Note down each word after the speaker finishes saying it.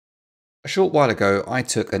A short while ago, I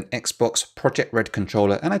took an Xbox Project Red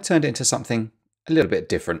controller and I turned it into something a little bit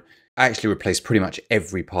different. I actually replaced pretty much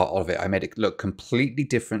every part of it. I made it look completely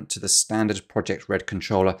different to the standard Project Red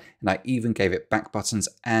controller, and I even gave it back buttons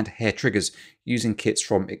and hair triggers using kits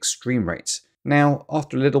from eXtremeRate. Now,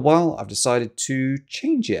 after a little while, I've decided to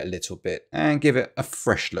change it a little bit and give it a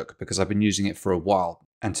fresh look because I've been using it for a while.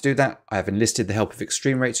 And to do that, I have enlisted the help of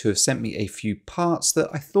eXtremeRate, who have sent me a few parts that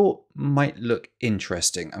I thought might look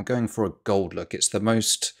interesting. I'm going for a gold look. It's the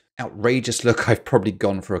most outrageous look I've probably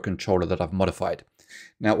gone for a controller that I've modified.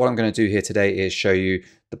 Now, what I'm going to do here today is show you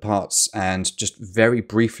the parts and just very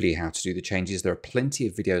briefly how to do the changes. There are plenty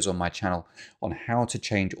of videos on my channel on how to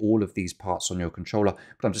change all of these parts on your controller,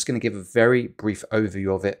 but I'm just going to give a very brief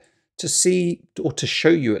overview of it to see, or to show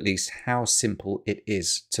you at least, how simple it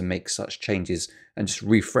is to make such changes and just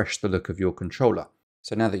refresh the look of your controller.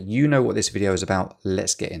 So now that you know what this video is about,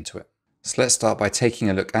 let's get into it. So let's start by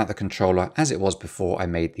taking a look at the controller as it was before I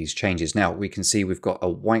made these changes. Now we can see we've got a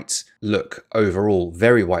white look overall,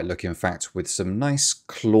 very white look in fact, with some nice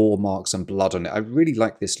claw marks and blood on it. I really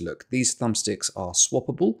like this look. These thumbsticks are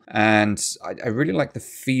swappable, and I really like the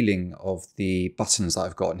feeling of the buttons that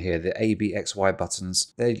I've got in here, the A, B, X, Y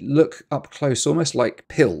buttons. They look up close almost like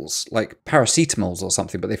pills, like paracetamols or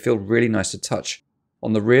something, but they feel really nice to touch.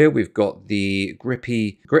 On the rear, we've got the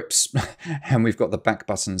grippy grips, and we've got the back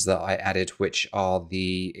buttons that I added, which are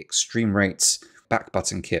the eXtremeRate back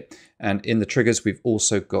button kit. And in the triggers, we've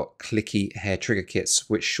also got clicky hair trigger kits,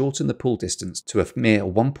 which shorten the pull distance to a mere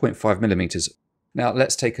 1.5 millimeters. Now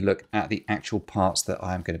let's take a look at the actual parts that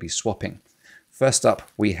I'm going to be swapping. First up,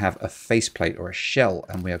 we have a faceplate or a shell,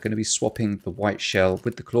 and we are going to be swapping the white shell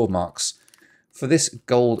with the claw marks for this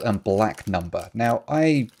gold and black number. Now,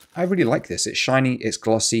 I really like this. It's shiny, it's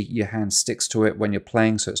glossy, your hand sticks to it when you're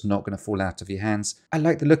playing, so it's not going to fall out of your hands. I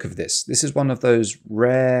like the look of this. This is one of those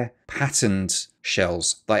rare patterned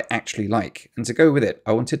shells that I actually like. And to go with it,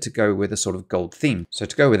 I wanted to go with a sort of gold theme. So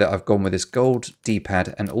to go with it, I've gone with this gold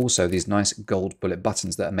D-pad and also these nice gold bullet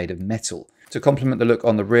buttons that are made of metal. To complement the look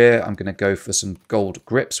on the rear, I'm going to go for some gold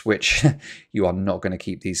grips, which you are not going to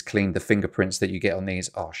keep these clean. The fingerprints that you get on these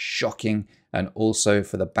are shocking. And also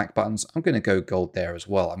for the back buttons, I'm going to go gold there as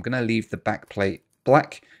well. I'm going to leave the back plate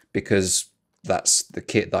black because that's the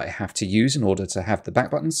kit that I have to use in order to have the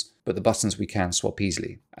back buttons, but the buttons we can swap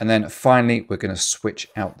easily. And then finally, we're going to switch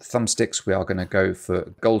out the thumbsticks. We are going to go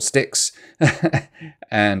for gold sticks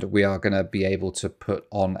and we are going to be able to put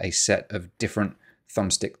on a set of different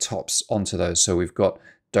thumbstick tops onto those. So we've got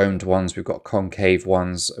domed ones, we've got concave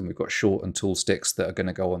ones, and we've got short and tool sticks that are going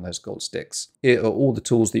to go on those gold sticks. Here are all the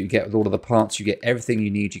tools that you get with all of the parts. You get everything you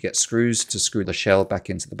need. You get screws to screw the shell back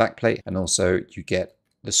into the back plate, and also you get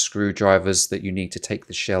the screwdrivers that you need to take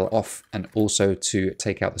the shell off, and also to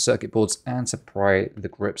take out the circuit boards and to pry the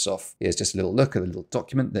grips off. Here's just a little look at the little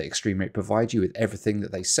document that eXtremeRate provide you with everything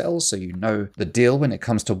that they sell, so you know the deal when it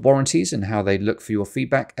comes to warranties and how they look for your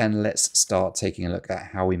feedback. And let's start taking a look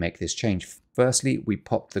at how we make this change. Firstly, we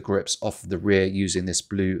pop the grips off the rear using this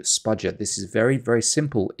blue spudger. This is very, very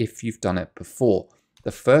simple if you've done it before.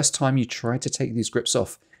 The first time you try to take these grips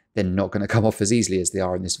off, they're not going to come off as easily as they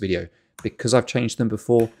are in this video. Because I've changed them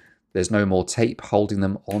before, there's no more tape holding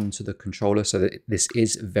them onto the controller, so that this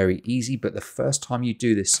is very easy. But the first time you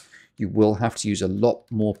do this, you will have to use a lot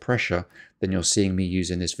more pressure than you're seeing me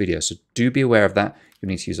use in this video. So do be aware of that. You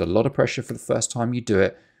need to use a lot of pressure for the first time you do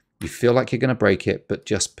it. You feel like you're going to break it, but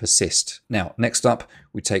just persist. Now, next up,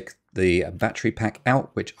 we take the battery pack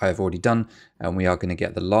out, which I have already done, and we are going to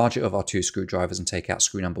get the larger of our two screwdrivers and take out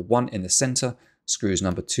screw number 1 in the center, screws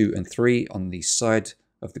number 2 and 3 on the side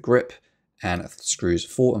of the grip, and screws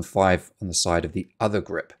 4 and 5 on the side of the other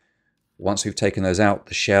grip. Once we've taken those out,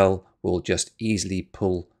 the shell will just easily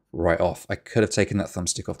pull right off. I could have taken that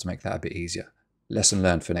thumbstick off to make that a bit easier. Lesson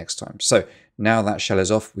learned for next time. So now that shell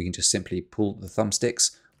is off, we can just simply pull the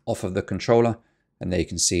thumbsticks off of the controller, and there you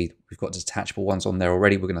can see we've got detachable ones on there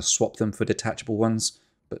already. We're going to swap them for detachable ones,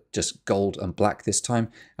 but just gold and black this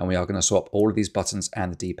time, and we are going to swap all of these buttons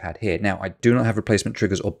and the D-pad here. Now, I do not have replacement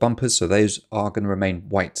triggers or bumpers, so those are going to remain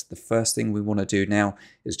white. The first thing we want to do now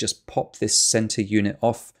is just pop this center unit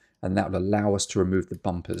off, and that will allow us to remove the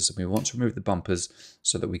bumpers. And we want to remove the bumpers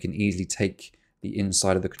so that we can easily take the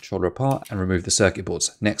inside of the controller apart and remove the circuit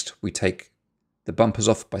boards. Next, we take the bumpers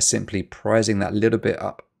off by simply prising that little bit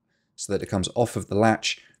up so that it comes off of the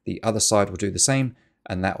latch. The other side will do the same,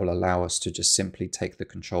 and that will allow us to just simply take the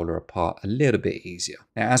controller apart a little bit easier.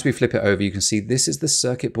 Now, as we flip it over, you can see this is the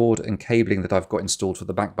circuit board and cabling that I've got installed for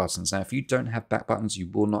the back buttons. Now, if you don't have back buttons, you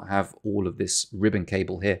will not have all of this ribbon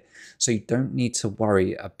cable here. So you don't need to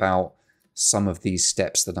worry about some of these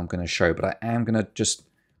steps that I'm going to show, but I am going to just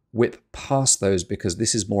whip past those because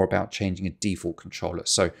this is more about changing a default controller.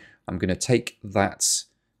 So I'm going to take that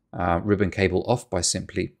ribbon cable off by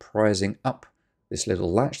simply prising up this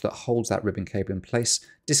little latch that holds that ribbon cable in place,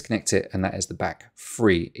 disconnect it, and that is the back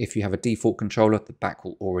free. If you have a default controller, the back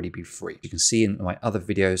will already be free. You can see in my other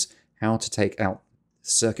videos how to take out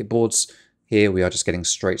circuit boards. Here we are just getting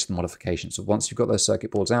straight to the modification. So once you've got those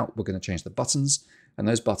circuit boards out, we're going to change the buttons, and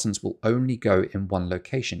those buttons will only go in one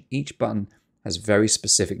location. Each button has very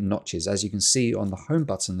specific notches. As you can see on the home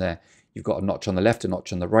button there, you've got a notch on the left, a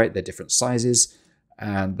notch on the right. They're different sizes,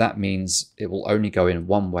 and that means it will only go in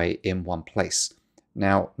one way in one place.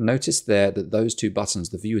 Now, notice there that those two buttons,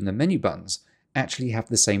 the view and the menu buttons, actually have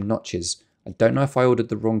the same notches. I don't know if I ordered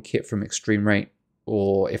the wrong kit from eXtremeRate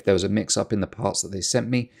or if there was a mix-up in the parts that they sent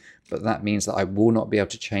me, but that means that I will not be able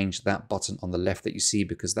to change that button on the left that you see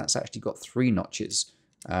because that's actually got 3 notches.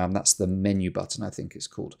 That's the menu button, I think it's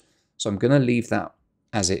called. So I'm going to leave that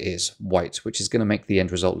as it is, white, which is going to make the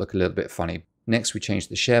end result look a little bit funny. Next, we change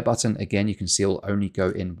the share button. Again, you can see it will only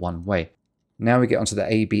go in one way. Now we get onto the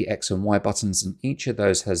A, B, X, and Y buttons, and each of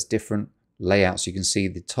those has different layouts. You can see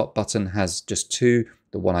the top button has just 2.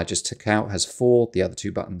 The one I just took out has 4. The other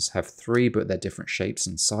 2 buttons have 3, but they're different shapes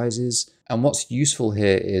and sizes. And what's useful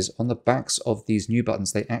here is on the backs of these new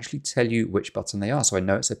buttons, they actually tell you which button they are. So I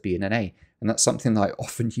know it's a B and an A. And that's something that I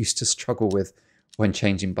often used to struggle with when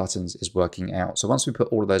changing buttons, is working out. So once we put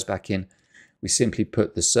all of those back in, we simply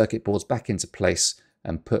put the circuit boards back into place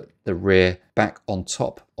and put the rear back on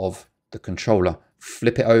top of the controller,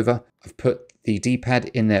 flip it over. I've put the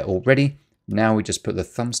D-pad in there already. Now we just put the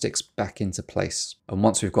thumbsticks back into place. And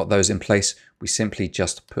once we've got those in place, we simply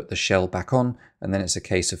just put the shell back on, and then it's a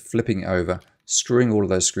case of flipping it over, screwing all of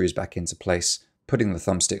those screws back into place, putting the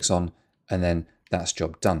thumbsticks on, and then that's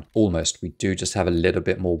job done. Almost. We do just have a little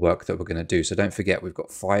bit more work that we're going to do. So don't forget, we've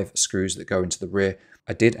got 5 screws that go into the rear.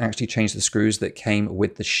 I did actually change the screws that came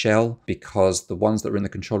with the shell because the ones that were in the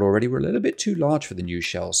controller already were a little bit too large for the new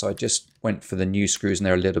shell. So I just went for the new screws and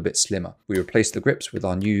they're a little bit slimmer. We replaced the grips with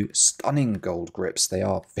our new stunning gold grips. They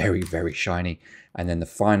are very, very shiny. And then the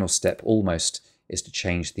final step almost is to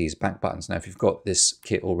change these back buttons. Now, if you've got this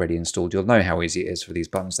kit already installed, you'll know how easy it is for these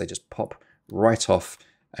buttons. They just pop right off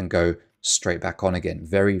and go straight back on again.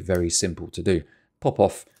 Very, very simple to do. Pop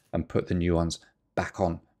off and put the new ones back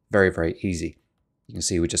on. Very, very easy. You can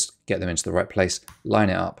see we just get them into the right place, line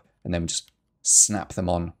it up, and then we just snap them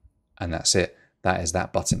on, and that's it. That is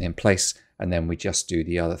that button in place. And then we just do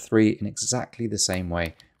the other 3 in exactly the same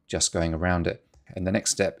way, just going around it. And the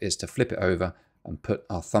next step is to flip it over and put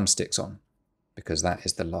our thumbsticks on, because that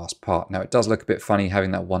is the last part. Now, it does look a bit funny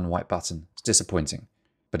having that one white button. It's disappointing,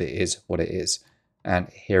 but it is what it is. And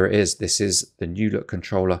here it is. This is the new look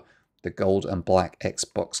controller, the gold and black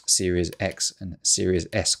Xbox Series X and Series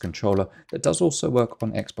S controller that does also work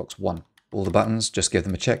on Xbox One. All the buttons, just give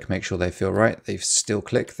them a check, make sure they feel right. They still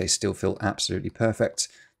click, they still feel absolutely perfect.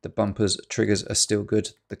 The bumpers, triggers are still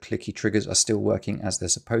good. The clicky triggers are still working as they're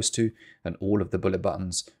supposed to. And all of the bullet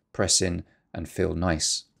buttons press in and feel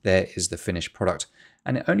nice. There is the finished product.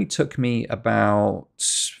 And it only took me about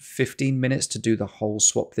 15 minutes to do the whole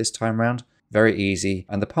swap this time around. Very easy,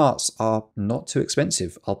 and the parts are not too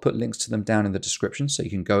expensive. I'll put links to them down in the description so you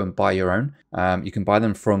can go and buy your own. You can buy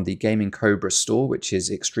them from the Gaming Cobra store, which is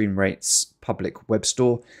eXtremeRate's public web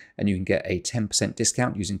store, and you can get a 10%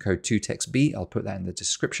 discount using code TootXB. I'll put that in the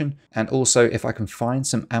description. And also, if I can find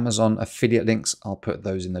some Amazon affiliate links, I'll put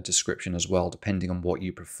those in the description as well, depending on what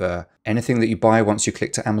you prefer. Anything that you buy once you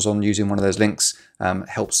click to Amazon using one of those links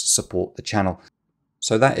helps support the channel.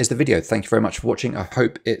 So that is the video. Thank you very much for watching. I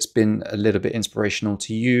hope it's been a little bit inspirational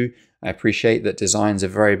to you. I appreciate that designs are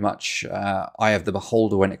very much eye of the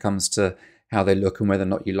beholder when it comes to how they look and whether or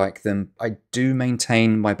not you like them. I do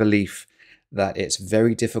maintain my belief that it's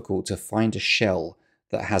very difficult to find a shell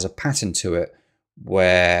that has a pattern to it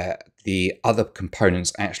where the other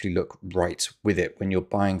components actually look right with it. When you're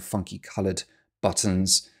buying funky colored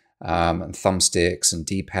buttons and thumbsticks and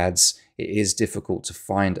D-pads, it is difficult to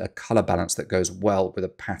find a color balance that goes well with a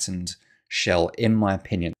patterned shell, in my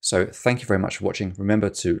opinion. So thank you very much for watching. Remember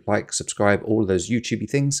to like, subscribe, all of those YouTubey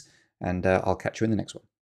things, and I'll catch you in the next one.